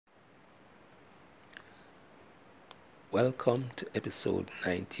Welcome to episode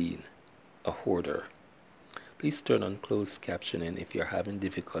 19, A Hoarder. Please turn on closed captioning if you're having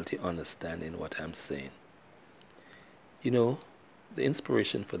difficulty understanding what I'm saying. You know, the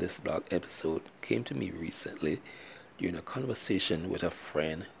inspiration for this blog episode came to me recently during a conversation with a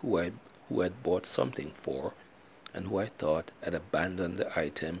friend who had bought something for and who I thought had abandoned the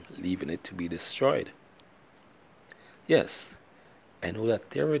item, leaving it to be destroyed. Yes, I know that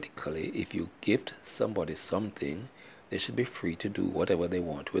theoretically, if you gift somebody something, they should be free to do whatever they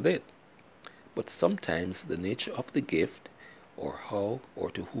want with it. But sometimes the nature of the gift, or how or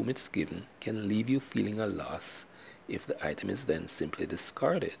to whom it's given, can leave you feeling a loss if the item is then simply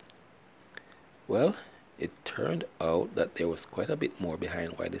discarded. Well, it turned out that there was quite a bit more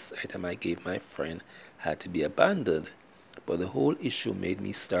behind why this item I gave my friend had to be abandoned. But the whole issue made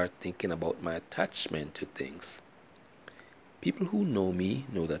me start thinking about my attachment to things. People who know me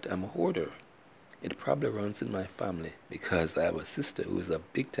know that I'm a hoarder. It probably runs in my family because I have a sister who is a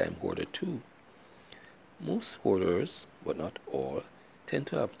big time hoarder too. Most hoarders, but not all, tend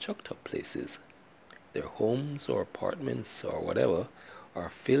to have chucked up places. Their homes or apartments or whatever are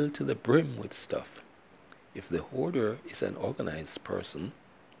filled to the brim with stuff. If the hoarder is an organized person,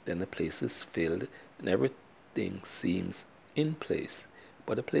 then the place is filled and everything seems in place,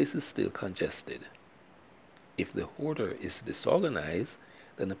 but the place is still congested. If the hoarder is disorganized,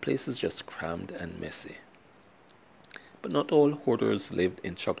 then the place is just crammed and messy. But not all hoarders lived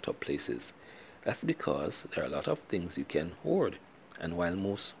in chucked up places. That's because there are a lot of things you can hoard, and while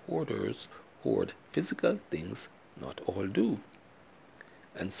most hoarders hoard physical things, not all do.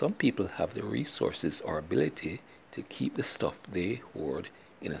 And some people have the resources or ability to keep the stuff they hoard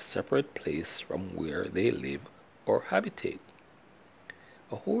in a separate place from where they live or habitate.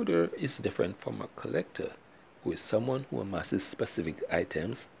 A hoarder is different from a collector, who is someone who amasses specific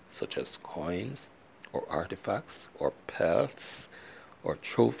items such as coins or artifacts or pelts or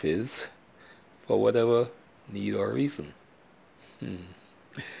trophies for whatever need or reason. Hmm.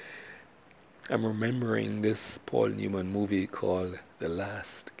 I'm remembering this Paul Newman movie called The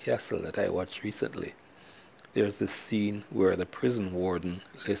Last Castle that I watched recently. There's this scene where the prison warden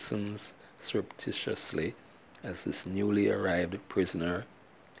listens surreptitiously as this newly arrived prisoner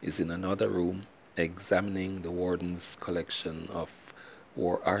is in another room examining the warden's collection of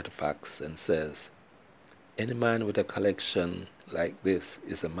war artifacts and says, "Any man with a collection like this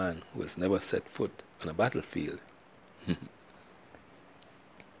is a man who has never set foot on a battlefield."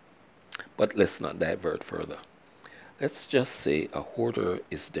 But let's not divert further. Let's just say a hoarder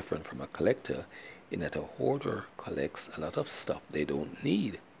is different from a collector in that a hoarder collects a lot of stuff they don't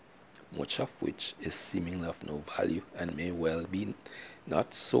need, much of which is seemingly of no value and may well be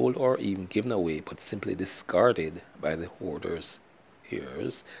not sold or even given away, but simply discarded by the hoarder's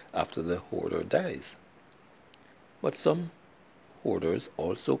heirs after the hoarder dies. But some hoarders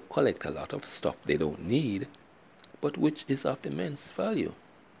also collect a lot of stuff they don't need, but which is of immense value.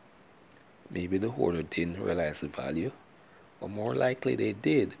 Maybe the hoarder didn't realize the value, or more likely they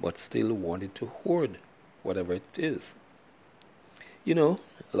did, but still wanted to hoard whatever it is. You know,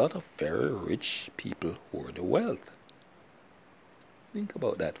 a lot of very rich people hoard wealth. Think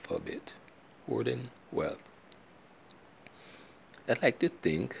about that for a bit. Hoarding wealth. I'd like to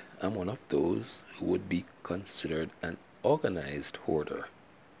think I'm one of those who would be considered an organized hoarder.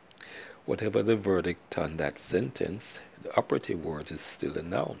 Whatever the verdict on that sentence, the operative word is still a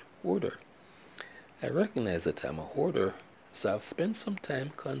noun, hoarder. I recognize that I'm a hoarder, so I've spent some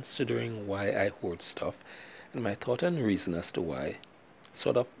time considering why I hoard stuff, and my thought and reason as to why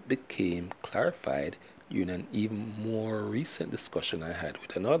sort of became clarified during an even more recent discussion I had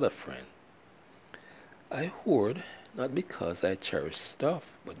with another friend. I hoard not because I cherish stuff,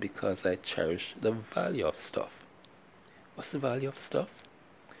 but because I cherish the value of stuff. What's the value of stuff?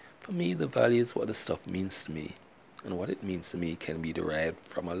 For me, the value is what the stuff means to me, and what it means to me can be derived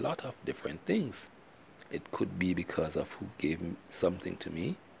from a lot of different things. It could be because of who gave something to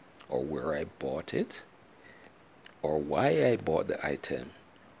me, or where I bought it, or why I bought the item,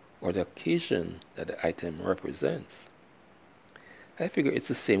 or the occasion that the item represents. I figure it's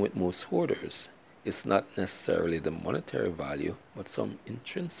the same with most hoarders. It's not necessarily the monetary value, but some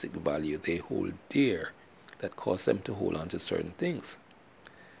intrinsic value they hold dear that cause them to hold on to certain things.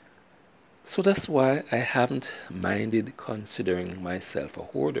 So that's why I haven't minded considering myself a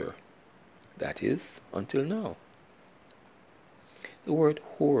hoarder. That is, until now. The word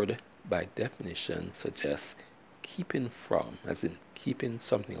hoard, by definition, suggests keeping from, as in keeping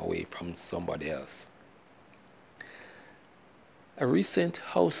something away from somebody else. A recent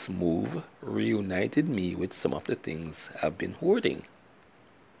house move reunited me with some of the things I've been hoarding.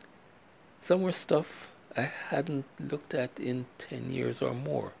 Some were stuff I hadn't looked at in 10 years or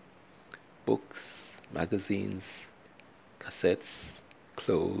more. Books, magazines, cassettes,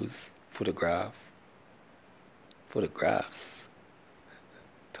 clothes, photographs,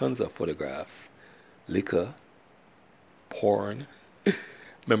 tons of photographs, liquor, porn,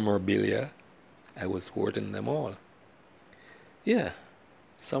 memorabilia. I was hoarding them all. Yeah,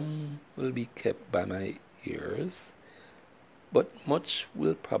 some will be kept by my ears, but much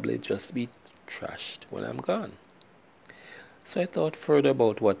will probably just be trashed when I'm gone. So I thought further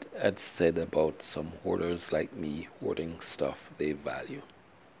about what I'd said about some hoarders like me hoarding stuff they value.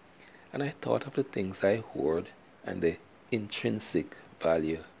 And I thought of the things I hoard and the intrinsic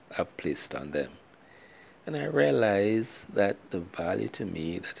value I've placed on them. And I realized that the value to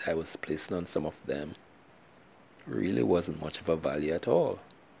me that I was placing on some of them really wasn't much of a value at all.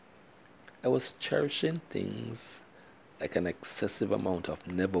 I was cherishing things like an excessive amount of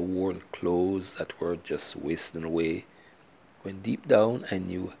never worn clothes that were just wasting away, when deep down I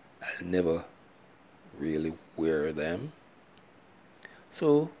knew I'll never really wear them.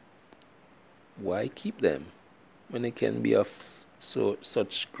 So why keep them when they can be of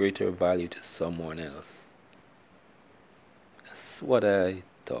such greater value to someone else? That's what I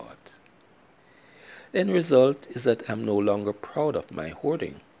thought. The end result is that I'm no longer proud of my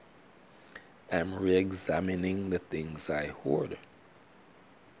hoarding. I'm re-examining the things I hoard.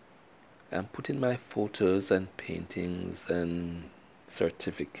 I'm putting my photos and paintings and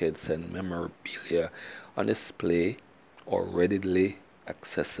certificates and memorabilia on display or readily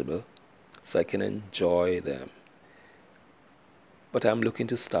accessible so I can enjoy them. But I'm looking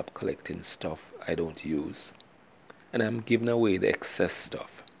to stop collecting stuff I don't use. And I'm giving away the excess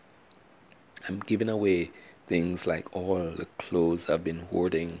stuff. I'm giving away things like all the clothes I've been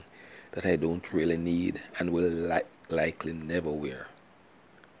hoarding that I don't really need and will likely never wear.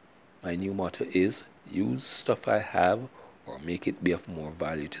 My new motto is use stuff I have or make it be of more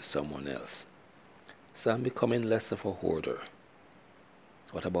value to someone else. So I'm becoming less of a hoarder.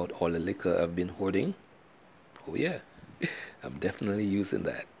 What about all the liquor I've been hoarding? Oh, yeah, I'm definitely using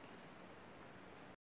that.